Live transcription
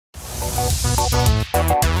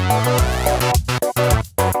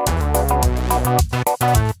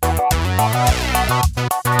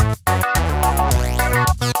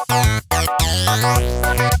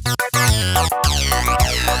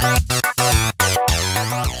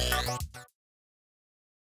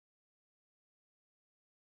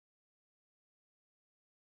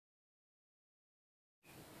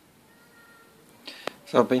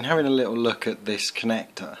So I've been having a little look at this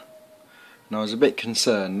connector, and I was a bit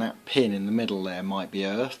concerned that pin in the middle there might be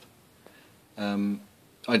earth. I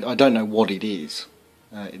don't know what it is.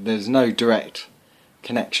 There's no direct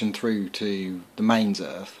connection through to the mains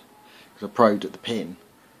earth, because I probed at the pin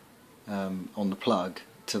on the plug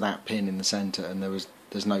to that pin in the centre, and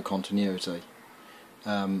there's no continuity.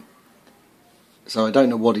 So I don't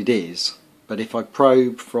know what it is, but if I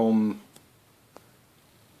probe from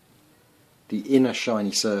the inner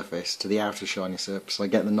shiny surface to the outer shiny surface, I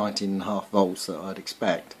get the 19.5 volts that I'd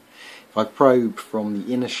expect. If I probe from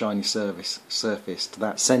the inner shiny surface to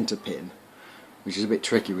that centre pin, which is a bit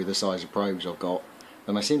tricky with the size of probes I've got,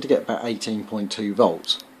 then I seem to get about 18.2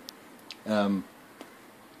 volts.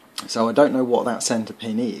 So I don't know what that centre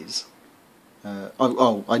pin is.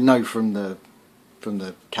 I know from the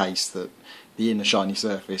case that the inner shiny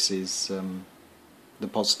surface is the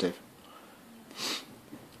positive.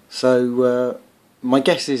 So my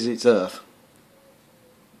guess is it's earth,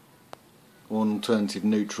 or an alternative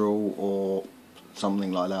neutral, or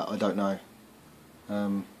something like that. I don't know.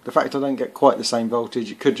 The fact I don't get quite the same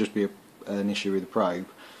voltage, it could just be an issue with the probe.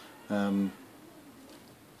 But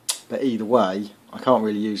either way, I can't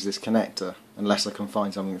really use this connector unless I can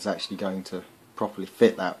find something that's actually going to properly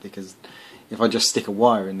fit that, because if I just stick a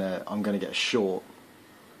wire in there, I'm going to get a short,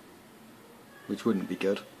 which wouldn't be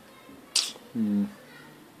good.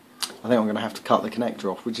 I think I'm going to have to cut the connector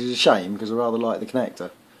off, which is a shame because I rather like the connector.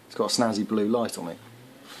 It's got a snazzy blue light on it,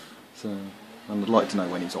 so and I'd like to know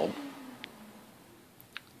when it's on.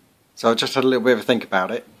 So I just had a little bit of a think about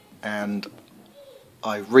it, and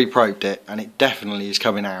I reprobed it, and it definitely is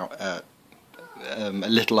coming out at a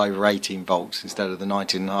little over 18 volts instead of the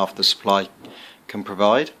 19.5 the supply can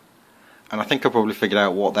provide. And I think I probably figured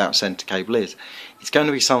out what that centre cable is. It's going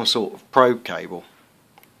to be some sort of probe cable.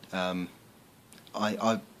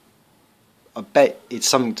 I bet it's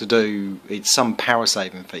something to do, it's some power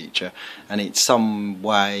saving feature, and it's some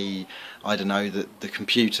way, I don't know, that the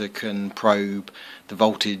computer can probe the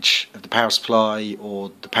voltage of the power supply,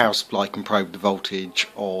 or the power supply can probe the voltage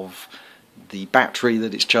of the battery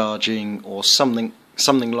that it's charging, or something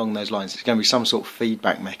along those lines. It's going to be some sort of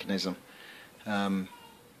feedback mechanism.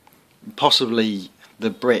 Possibly the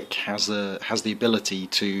brick has the ability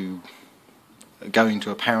to go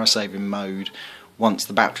into a power saving mode once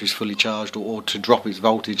the battery is fully charged, or to drop its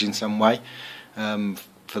voltage in some way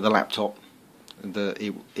for the laptop that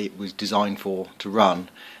it was designed for to run.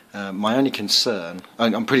 My only concern,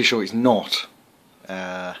 I'm pretty sure it's not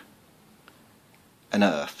an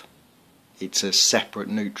earth, it's a separate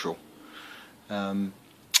neutral. My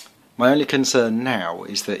only concern now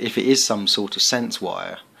is that if it is some sort of sense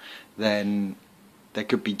wire, then there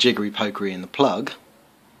could be jiggery-pokery in the plug,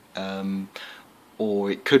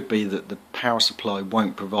 or it could be that the power supply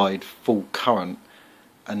won't provide full current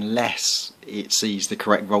unless it sees the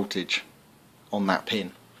correct voltage on that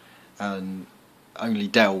pin, and only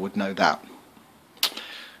Dell would know that.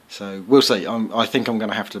 So we'll see. I think I'm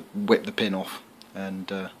going to have to whip the pin off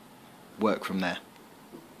and work from there.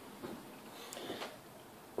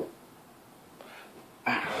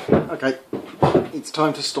 Okay, it's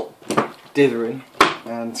time to stop dithering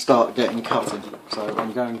and start getting cutting. So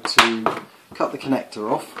I'm going to cut the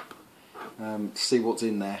connector off to see what's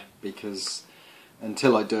in there, because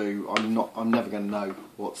until I do, I'm never going to know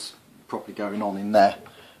what's properly going on in there.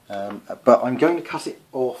 But I'm going to cut it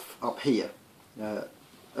off up here,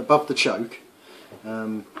 above the choke,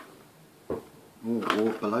 or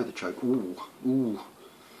below the choke. Ooh.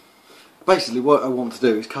 Basically, what I want to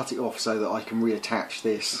do is cut it off so that I can reattach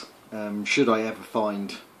this. Should I ever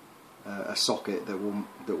find a socket that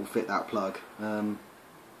will fit that plug. And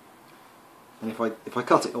if I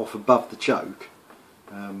cut it off above the choke,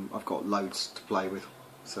 I've got loads to play with.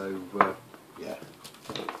 So yeah.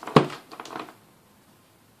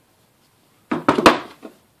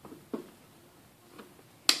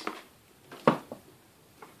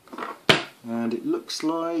 And it looks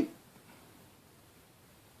like,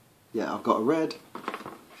 yeah, I've got a red,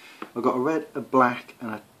 a black,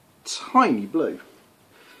 and a tiny blue.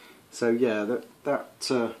 So yeah,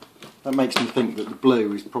 that makes me think that the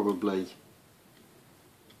blue is probably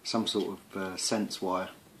some sort of sense wire.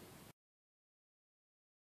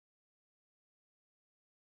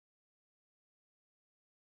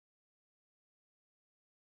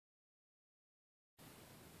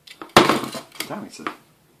 Damn, it's a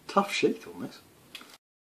tough sheath on this.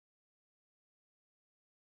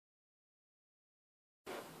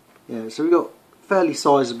 Yeah, so we've got fairly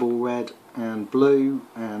sizable red and blue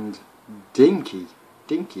and dinky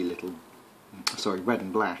little, sorry, red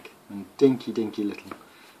and black and dinky little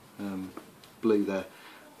blue there.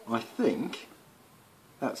 I think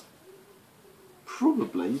that's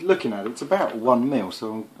probably, looking at it, it's about 1 mil,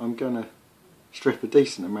 so I'm going to strip a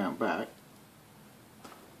decent amount back.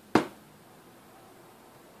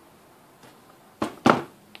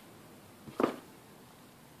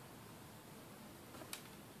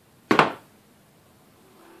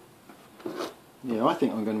 Yeah, I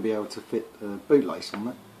think I'm going to be able to fit a bootlace on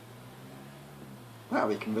that. That'll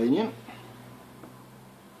be convenient.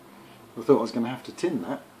 I thought I was going to have to tin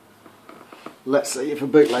that. Let's see if a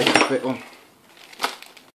bootlace will fit on.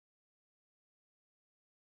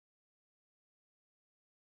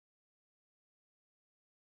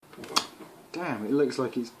 Damn, it looks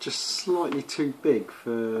like it's just slightly too big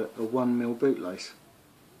for a 1 mil bootlace.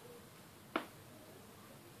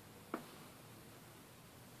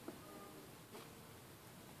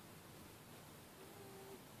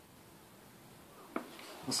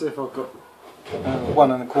 I'll see if I've got 1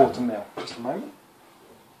 1/4 mil. Just a moment.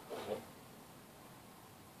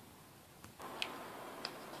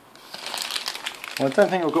 Well, I don't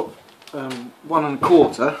think I've got 1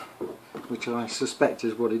 1/4, which I suspect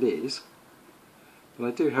is what it is, but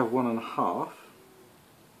I do have 1 1/2.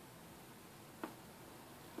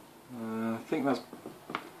 I think that's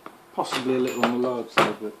possibly a little on the large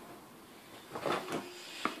side, but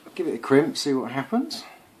give it a crimp, see what happens.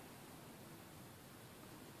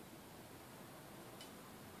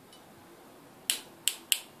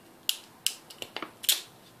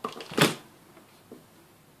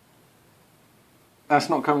 That's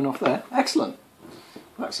not coming off there. Excellent.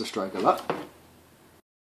 That's a stroke of luck.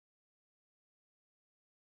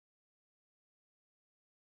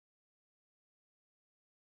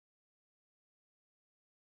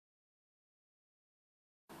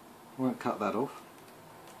 Won't cut that off.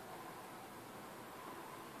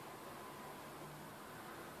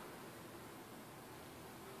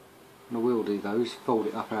 And I will do those, fold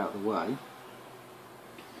it up out of the way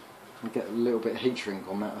and get a little bit of heat shrink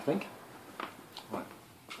on that, I think. Right,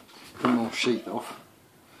 put more sheath off,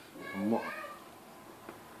 and what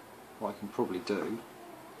I can probably do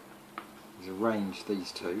is arrange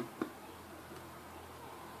these two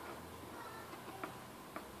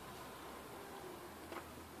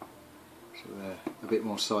so they're a bit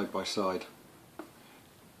more side by side,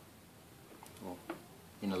 or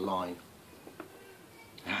in a line.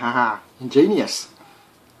 Haha, ingenious!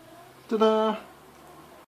 Ta-da!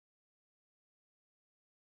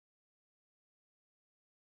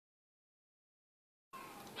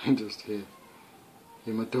 And just hear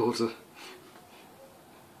my daughter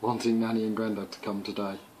wanting Nanny and Grandad to come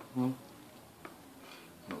today. Well,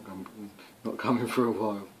 not coming for a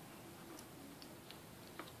while.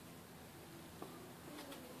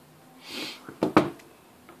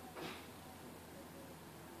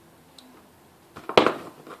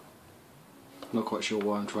 Not quite sure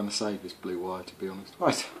why I'm trying to save this blue wire, to be honest.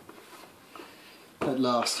 Right, at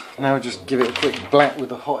last. Now just give it a quick black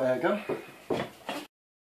with a hot air gun.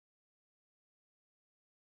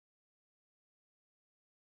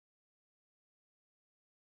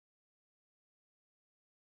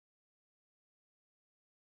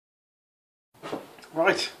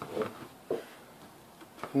 Right,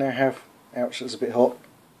 now have, ouch that's a bit hot,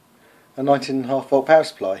 a 19.5 volt power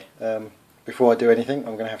supply. Before I do anything,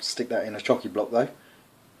 I'm going to have to stick that in a chocky block though.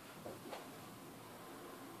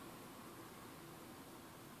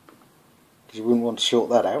 Because you wouldn't want to short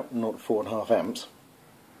that out, not 4.5 amps.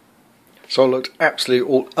 So I looked absolutely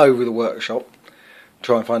all over the workshop to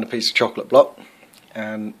try and find a piece of chocolate block,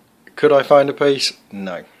 and could I find a piece?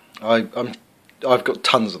 No. I've got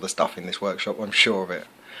tons of the stuff in this workshop, I'm sure of it.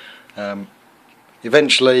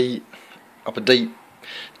 Eventually, up a deep,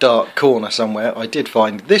 dark corner somewhere, I did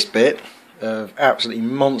find this bit of absolutely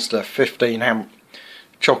monster 15 amp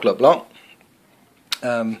chocolate block.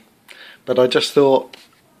 But I just thought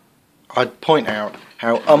I'd point out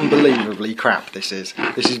how unbelievably crap this is.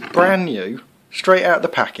 This is brand new, straight out of the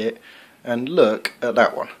packet, and look at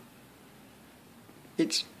that one.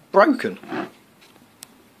 It's broken.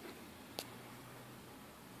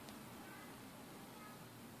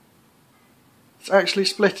 It's actually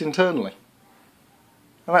split internally,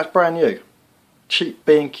 and that's brand new. Cheap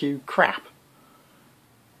B&Q crap.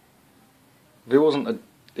 If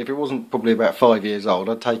it wasn't probably about 5 years old,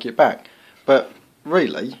 I'd take it back. But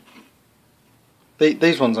really,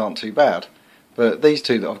 these ones aren't too bad. But these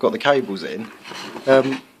two that I've got the cables in,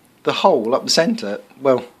 the hole up the centre,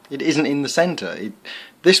 well, it isn't in the centre.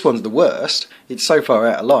 This one's the worst. It's so far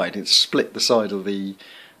out of line, it's split the side of the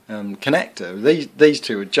connector. These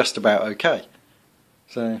two are just about okay.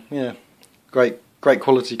 So yeah, great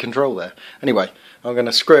quality control there. Anyway, I'm going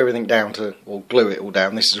to screw everything down or glue it all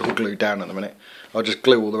down. This is all glued down at the minute. I'll just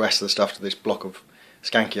glue all the rest of the stuff to this block of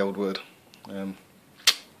skanky old wood and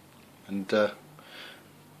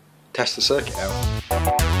test the circuit out.